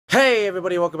Hey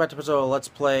everybody, welcome back to episode Let's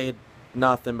Play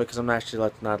nothing because I'm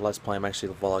actually not Let's Play, I'm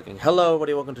actually vlogging. Hello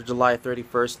everybody, welcome to July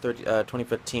 31st,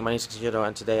 2015. My name is Kishiro,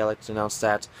 and today I'd like to announce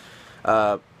that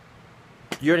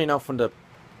you already know from the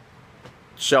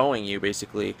showing you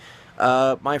basically.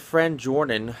 My friend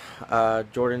Jordan,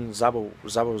 Jordan Zabuwa,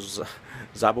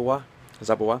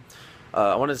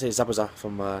 I wanted to say Zabuza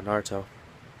from Naruto.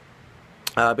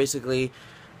 Basically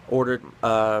ordered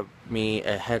me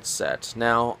a headset.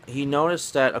 Now, he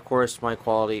noticed that, of course, my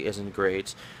quality isn't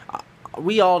great.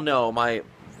 We all know my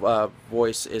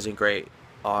voice isn't great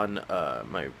on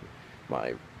my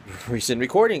recent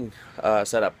recording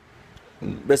setup.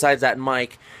 Besides that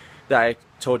mic that I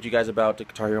told you guys about, the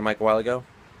Guitar Hero mic a while ago.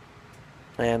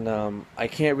 And I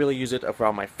can't really use it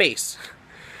around my face.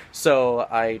 So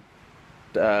I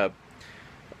was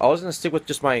going to stick with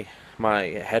just my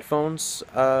headphones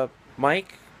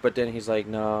mic. But then he's like,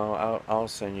 no, I'll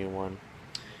send you one.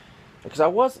 Because I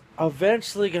was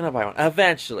eventually going to buy one.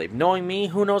 Eventually. Knowing me,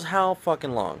 who knows how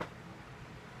fucking long.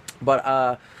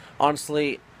 But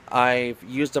honestly, I've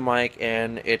used the mic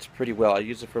and it's pretty well. I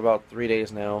used it for about 3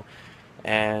 days now.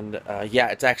 And yeah,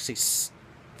 it's actually, it's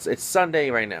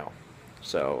Sunday right now.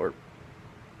 So,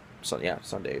 yeah,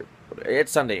 Sunday.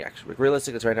 It's Sunday actually.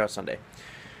 Realistically, it's right now, it's Sunday.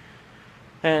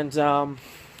 And I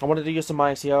wanted to use the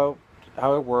mic, see how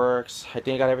it works. I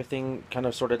think I got everything kind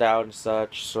of sorted out and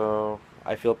such, so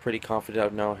I feel pretty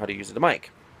confident I know how to use the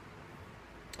mic.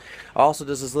 Also,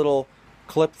 there's this little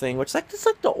clip thing, which it's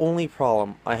like the only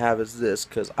problem I have is this,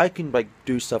 because I can like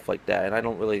do stuff like that, and I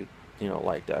don't really,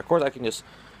 like that. Of course, I can just,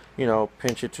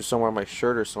 pinch it to somewhere on my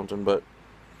shirt or something, but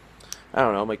I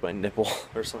don't know, make my nipple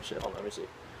or some shit. Hold on, let me see.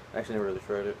 I actually never really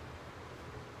tried it.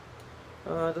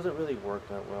 It doesn't really work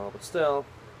that well, but still,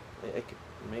 I could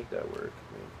make that work.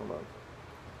 Hold on.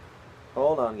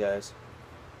 Hold on, guys.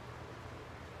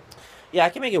 Yeah, I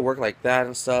can make it work like that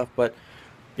and stuff, but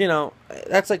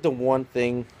that's like the one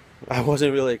thing I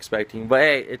wasn't really expecting. But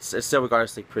hey, it's still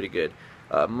regardlessly pretty good.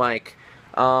 Mic.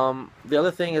 The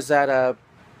other thing is that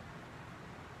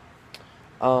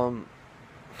well,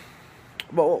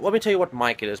 let me tell you what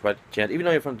mic it is by chance. Even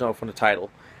though you're from the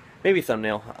title, maybe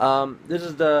thumbnail. This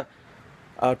is the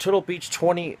Turtle Beach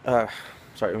 20.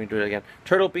 Sorry, let me do it again.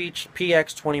 Turtle Beach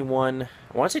PX21.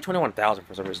 I want to say 21,000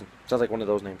 for some reason. Sounds like one of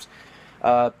those names.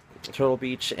 Turtle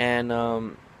Beach, and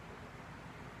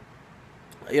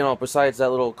besides that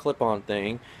little clip-on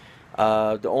thing,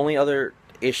 the only other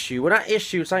issue, well, not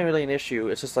issue, it's not even really an issue,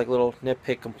 it's just like a little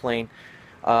nitpick complaint.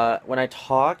 When I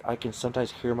talk, I can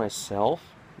sometimes hear myself.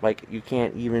 Like, you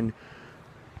can't even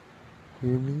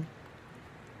hear me.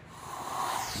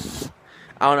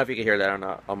 I don't know if you can hear that or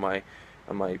not on my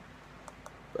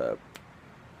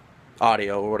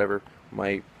audio or whatever,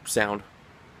 my sound,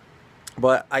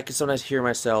 but I can sometimes hear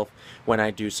myself when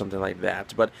I do something like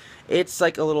that. But it's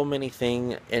like a little mini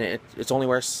thing, and it's only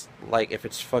worse like if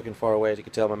it's fucking far away. As you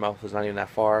can tell, my mouth is not even that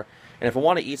far, and if I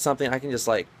want to eat something, I can just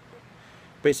like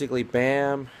basically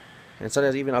bam, and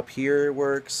sometimes even up here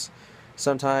works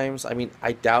sometimes. I mean,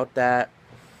 I doubt that,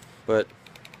 but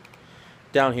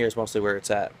down here is mostly where it's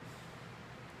at.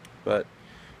 But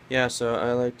yeah, so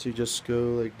I like to just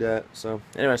go like that. So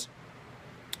anyways,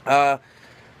 I'll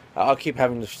keep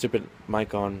having the stupid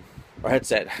mic on, or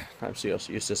headset. I'm so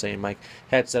used to saying mic.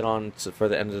 Headset on for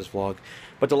the end of this vlog.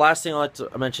 But the last thing I'd like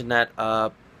to mention that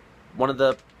one of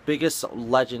the biggest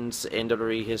legends in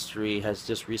WWE history has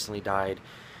just recently died.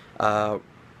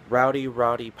 Rowdy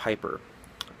Roddy Piper.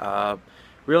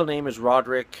 Real name is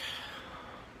Roderick.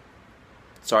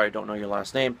 Sorry, I don't know your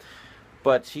last name.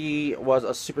 But he was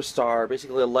a superstar,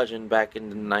 basically a legend back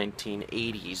in the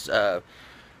 1980s.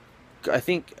 I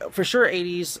think for sure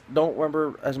 80s. Don't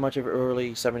remember as much of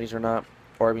early 70s or not,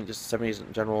 or I mean just 70s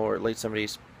in general or late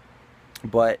 70s.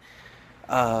 But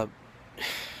I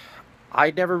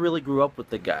never really grew up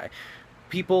with the guy.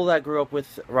 People that grew up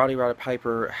with Rowdy Roddy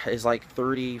Piper is like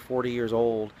 30, 40 years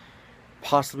old,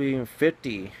 possibly even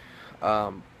 50.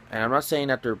 And I'm not saying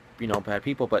that they're bad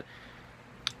people, but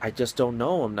I just don't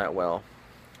know him that well.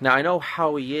 Now, I know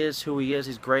how he is, who he is,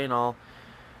 he's great and all,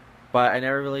 but I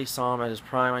never really saw him at his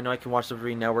prime. I know I can watch the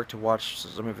WWE Network to watch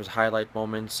some of his highlight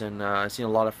moments, and I've seen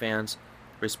a lot of fans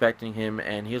respecting him,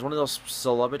 and he was one of those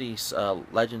celebrities,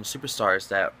 legend superstars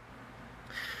that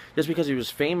just because he was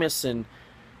famous and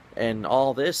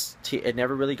all this, it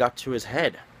never really got to his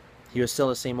head. He was still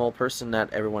the same old person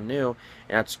that everyone knew,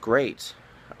 and that's great,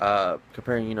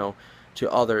 comparing, to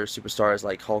other superstars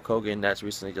like Hulk Hogan that's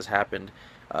recently just happened.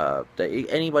 That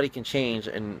anybody can change,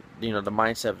 and the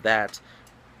mindset of that.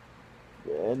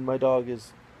 And my dog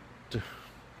is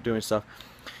doing stuff.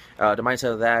 the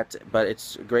mindset of that. But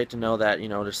it's great to know that, you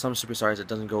know, there's some superstars that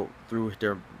doesn't go through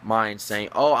their mind saying,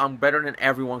 "Oh, I'm better than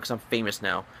everyone because I'm famous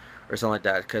now," or something like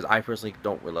that. Because I personally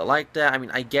don't really like that. I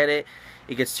mean, I get it;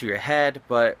 it gets to your head,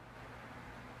 but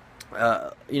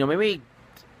you know, maybe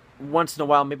once in a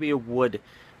while, maybe it would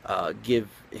give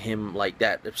him like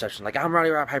that obsession, like I'm Rowdy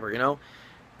Roddy Piper, you know.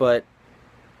 But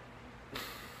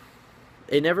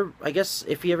it never, I guess,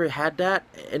 if he ever had that,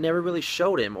 it never really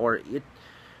showed him, or it,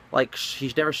 like,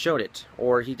 he never showed it,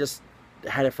 or he just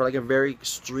had it for like a very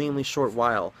extremely short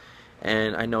while.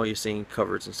 And I know you're seeing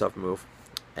covers and stuff move,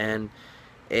 and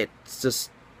it's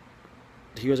just,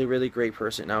 he was a really great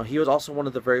person. Now, he was also one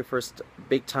of the very first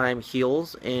big time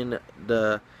heels in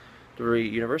the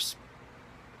universe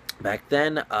back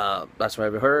then. That's what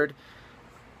I've heard.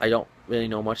 I don't really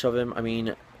know much of him. I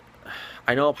mean,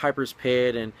 I know Piper's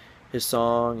Pit and his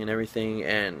song and everything,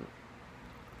 and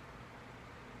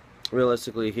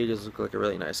realistically, he just looked like a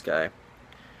really nice guy.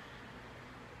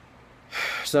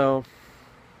 So,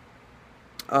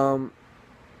 I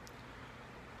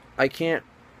can't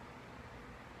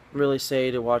really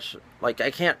say to watch, like,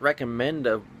 I can't recommend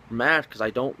a match because I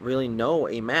don't really know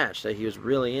a match that he was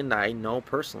really in that I know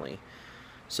personally.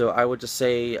 So I would just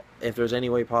say, if there's any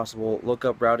way possible, look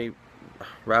up Rowdy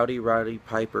Roddy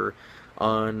Piper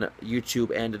on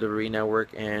YouTube and the WWE Network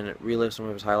and relive some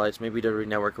of his highlights. Maybe the WWE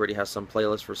Network already has some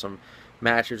playlists for some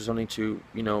matches or something to,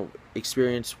 you know,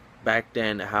 experience back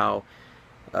then how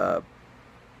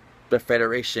the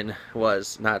Federation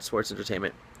was, not sports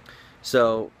entertainment.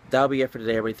 So that'll be it for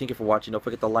today, everybody. Thank you for watching. Don't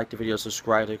forget to like the video,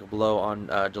 subscribe, click below on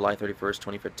July 31st,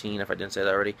 2015, if I didn't say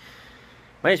that already.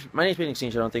 My name's Being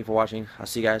Extinction. Thank you for watching. I'll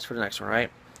see you guys for the next one,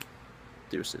 alright?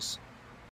 Deuces.